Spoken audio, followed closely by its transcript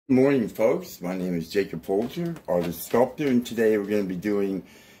Good morning, folks. My name is Jacob Folger, artist sculptor, and today we're going to be doing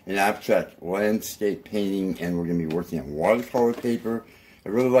an abstract landscape painting, and we're going to be working on watercolor paper. I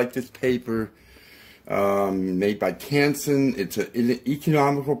really like this paper, made by Canson. It's an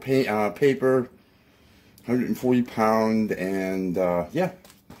economical paper, 140 pound, and yeah,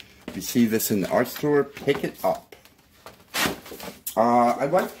 if you see this in the art store, pick it up. I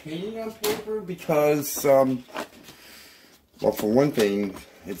like painting on paper because, well, for one thing,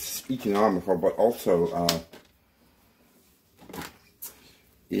 it's economical, but also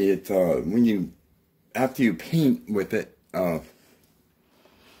after you paint with it,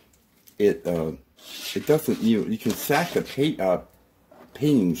 it doesn't, you can stack the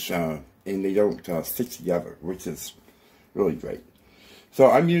paintings and they don't stick together, which is really great.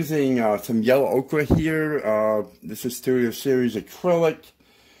 So I'm using some yellow ochre here. This is Studio Series Acrylic.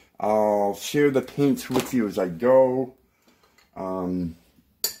 I'll share the paints with you as I go.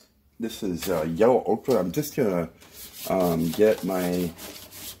 This is yellow ochre. I'm just gonna get my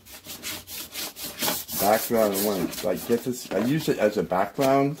background. I want to get this. I use it as a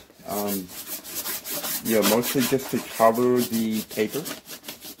background. Mostly just to cover the paper,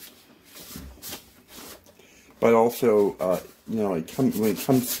 but also when it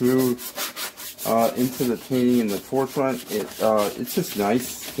comes through into the painting in the forefront, it's just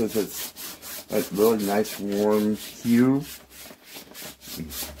nice because it's a really nice warm hue.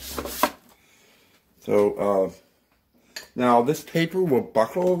 So now this paper will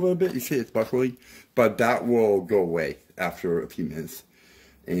buckle a little bit. You see it's buckling, but that will go away after a few minutes.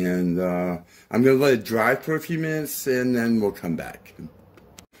 And I'm going to let it dry for a few minutes and then we'll come back.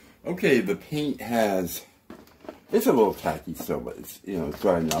 Okay, the paint it's a little tacky still, but it's, it's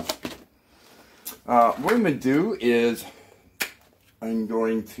dry enough. What I'm going to do is I'm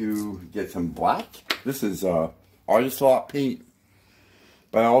going to get some black. This is artist lot paint.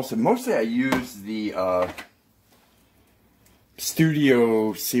 But also, mostly I use the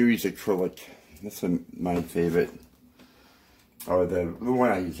Studio Series Acrylic. That's my favorite. Or the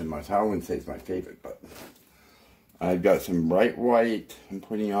one I use the most. I wouldn't say it's my favorite, but I've got some bright white I'm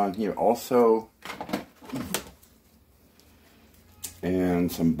putting on here also.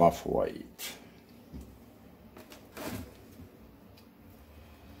 And some buff white.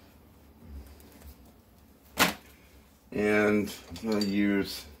 And I'm going to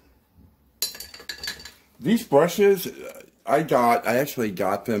use these brushes. I actually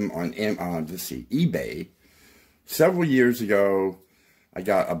got them on eBay several years ago. I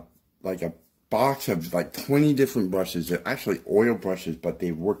got a box of 20 different brushes. They're actually oil brushes, but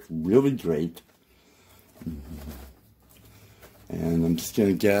they work really great. And I'm just going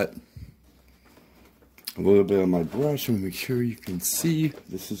to get a little bit of my brush and make sure you can see.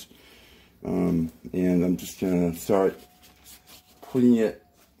 This is and I'm just going to start putting it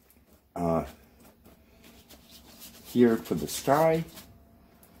here for the sky.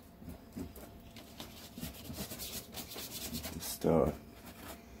 Just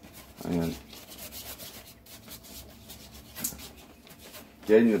and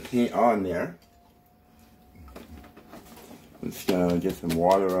getting the paint on there. Let's get some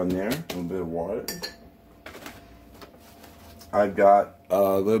water on there, a little bit of water. I've got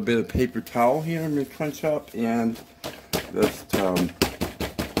a little bit of paper towel here I'm going to crunch up and just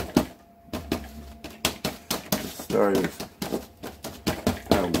start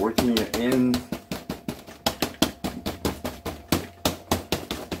working it in.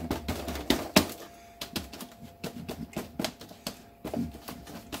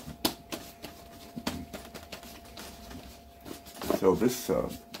 So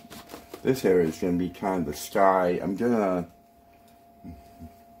this area is going to be kind of the sky. I'm gonna.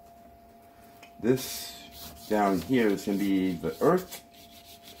 This down here is going to be the earth.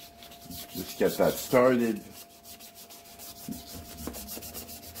 Just get that started.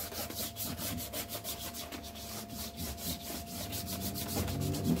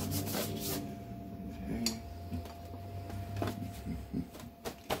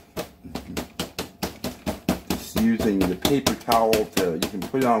 Just using the paper towel you can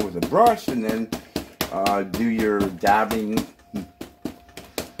put it on with a brush and then do your dabbing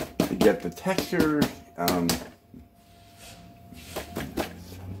to get the texture. And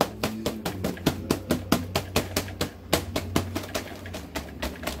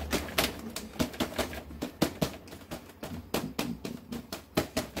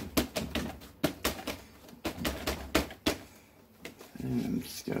I'm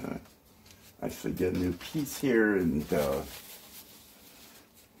just gonna actually get a new piece here and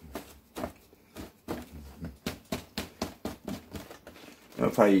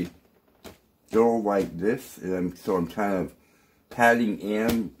if I go like this, and so I'm kind of patting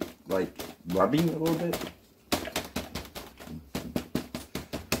and like rubbing a little bit.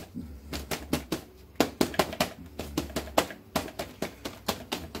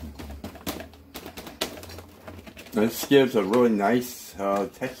 This gives a really nice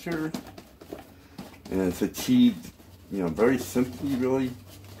texture, and it's achieved, you know, very simply, really.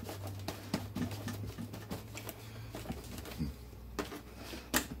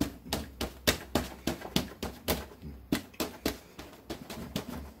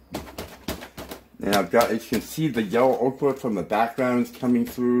 And I've got, as you can see, the yellow ochre from the background is coming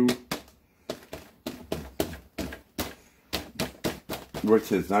through,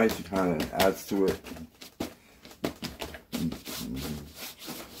 which is nice. It kind of adds to it.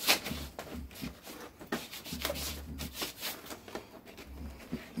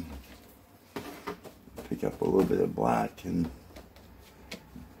 Pick up a little bit of black and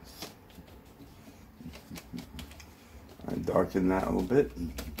I darken that a little bit.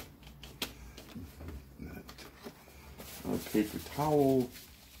 A paper towel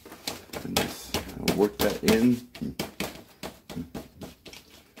and just work that in.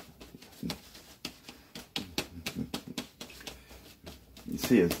 You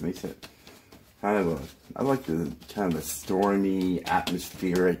see, it makes it kind of a, I like the kind of a stormy,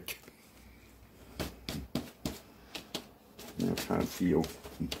 atmospheric, you know, kind of feel.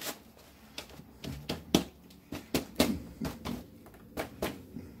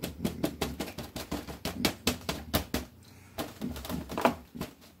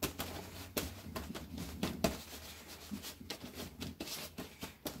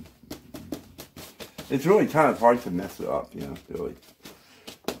 It's really kind of hard to mess it up, you know, really.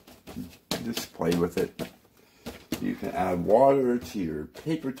 Just play with it. You can add water to your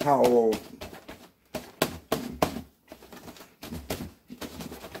paper towel.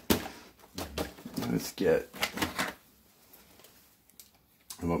 Let's get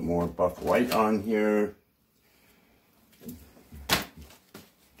a little more buff white on here.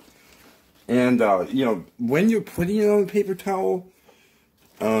 And, you know, when you're putting it on a paper towel,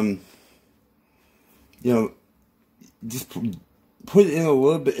 you know, just put it in a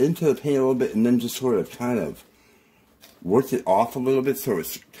little bit, into the paint a little bit, and then just sort of kind of work it off a little bit so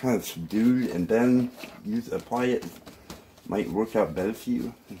it's kind of subdued, and then apply it. Might work out better for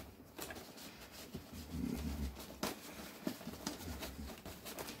you.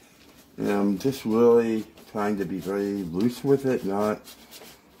 And I'm just really trying to be very loose with it, not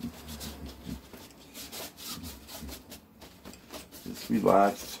just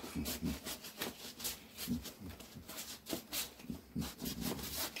relaxed.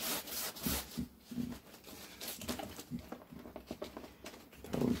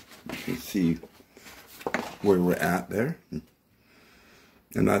 See where we're at there,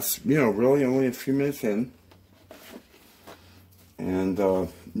 and that's, you know, really only a few minutes in. And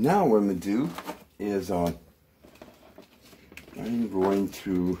now what I'm going to do is I'm going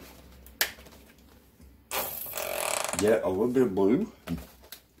to get a little bit of blue,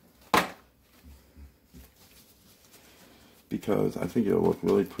 because I think it'll look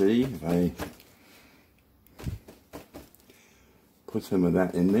really pretty if I put some of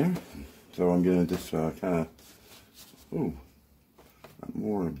that in there. So I'm going to just kind of, ooh,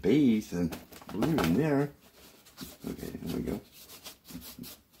 more beige than blue in there. Okay, there we go.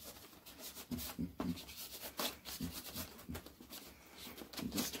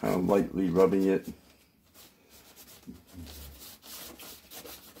 Just kind of lightly rubbing it.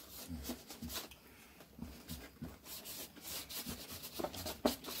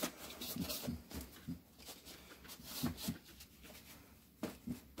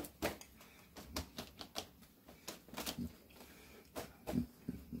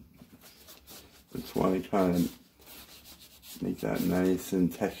 Just want to kind of make that nice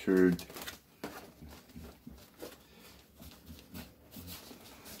and textured.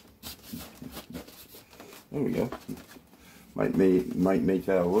 There we go. Might make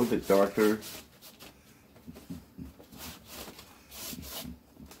that a little bit darker.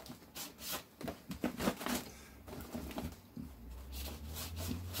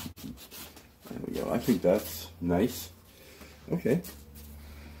 There we go. I think that's nice. Okay.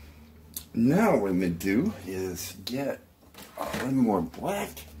 Now what I'm going to do is get a little more black.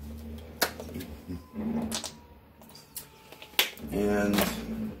 And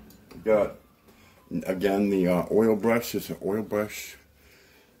I've got, again, the oil brush. It's an oil brush.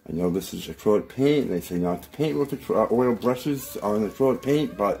 I know this is acrylic paint. They say not to paint with oil brushes on acrylic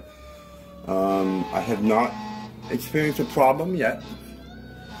paint, but I have not experienced a problem yet.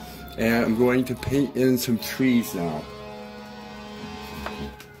 And I'm going to paint in some trees now.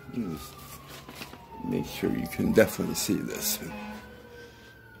 Make sure you can definitely see this.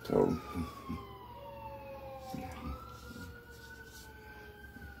 So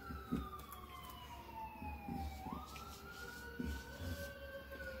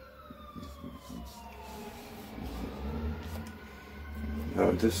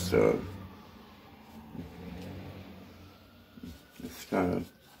just kind of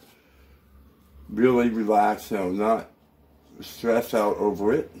really relax, not stress out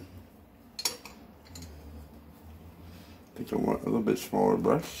over it. I think I want a little bit smaller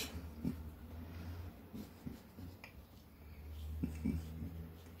brush.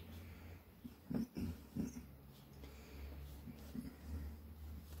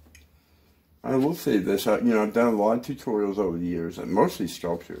 I will say this, I've done a lot of tutorials over the years, and mostly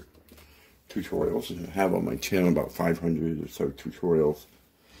sculpture tutorials. I have on my channel about 500 or so tutorials.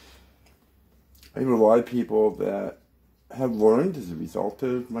 I have a lot of people that have learned as a result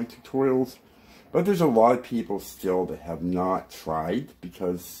of my tutorials, but there's a lot of people still that have not tried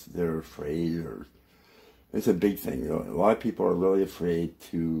because they're afraid, or it's a big thing. A lot of people are really afraid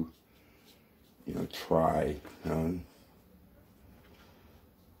to, try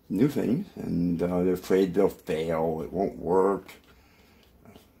new things, and they're afraid they'll fail, it won't work.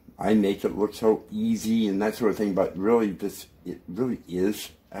 I make it look so easy and that sort of thing, but really it really is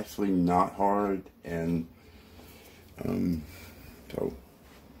actually not hard, and so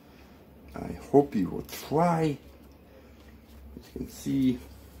I hope you will try. As you can see,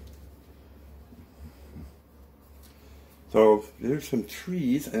 so there's some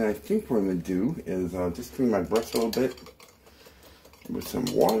trees, and I think what I'm going to do is just clean my brush a little bit with some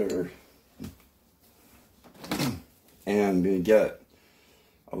water, and I'm going to get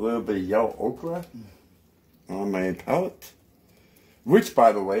a little bit of yellow ochre on my palette, which,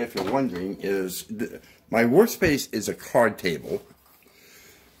 by the way, if you're wondering, is my workspace is a card table,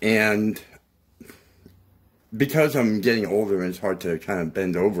 and because I'm getting older and it's hard to kind of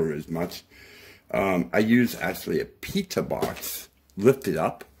bend over as much, I use actually a pizza box lifted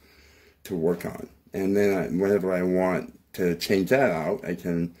up to work on, and then whenever I want to change that out, I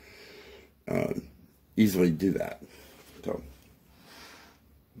can easily do that. So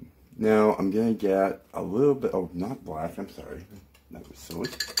now I'm going to get a little bit, oh, not black, I'm sorry, that was silly.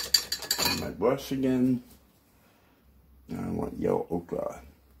 And my brush again. Now I want yellow ochre.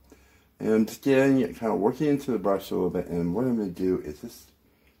 And I'm just getting it, kind of working into the brush a little bit, and what I'm going to do is just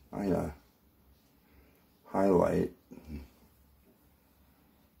kind of highlight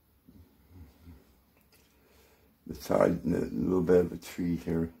the side, a little bit of a tree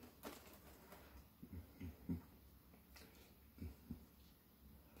here.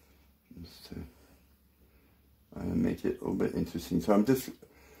 Just to make it a little bit interesting. So I'm just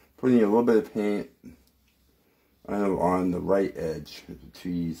putting a little bit of paint on the right edge of the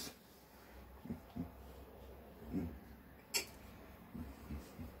trees.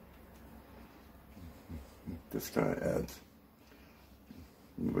 This kind of adds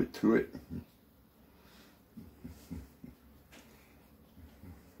a little bit to it.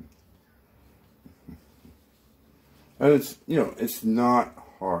 And it's, it's not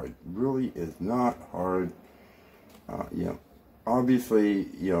hard. Really is not hard. Obviously,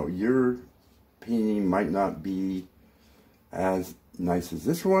 your painting might not be as nice as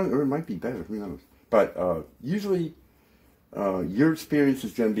this one, or it might be better, who knows. But usually, your experience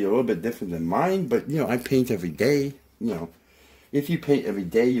is going to be a little bit different than mine, but, I paint every day. If you paint every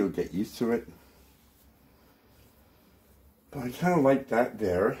day, you'll get used to it. But I kind of like that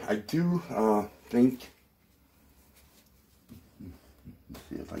there. I do think, let's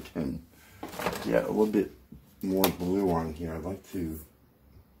see if I can get a little bit more blue on here. I'd like to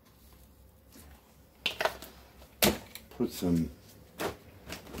put some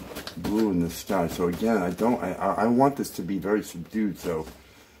blue in the sky. So again, I want this to be very subdued, so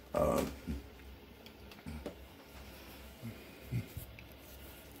I'm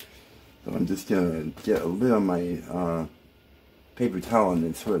just gonna get a little bit on my paper towel and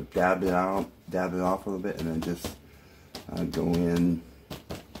then sort of dab it off a little bit, and then just go in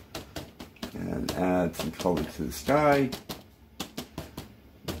and add some color to the sky.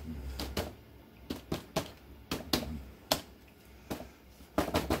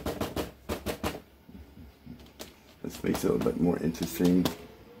 This makes it a little bit more interesting.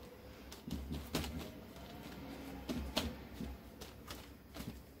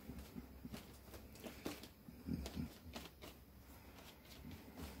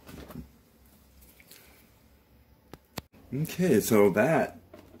 Okay, so that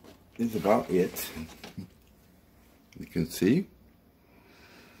is about it. You can see.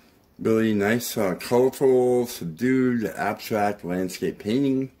 Really nice, colorful, subdued, abstract landscape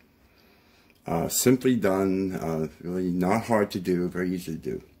painting. Simply done, really not hard to do, very easy to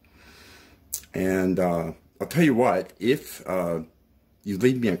do. And I'll tell you what, if you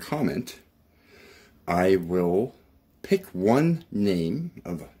leave me a comment, I will pick one name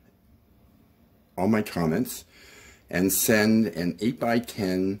of all my comments and send an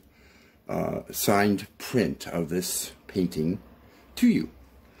 8x10 signed print of this painting to you.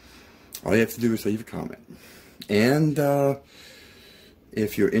 All you have to do is leave a comment. And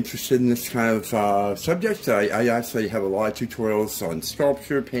if you're interested in this kind of subject, I actually have a lot of tutorials on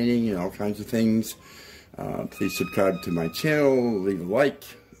sculpture, painting, and all kinds of things. Please subscribe to my channel, leave a like,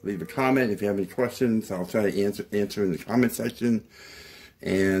 leave a comment. If you have any questions, I'll try to answer in the comment section.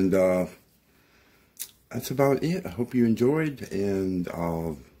 And that's about it. I hope you enjoyed, and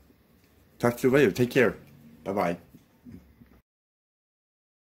I'll talk to you later. Take care. Bye-bye.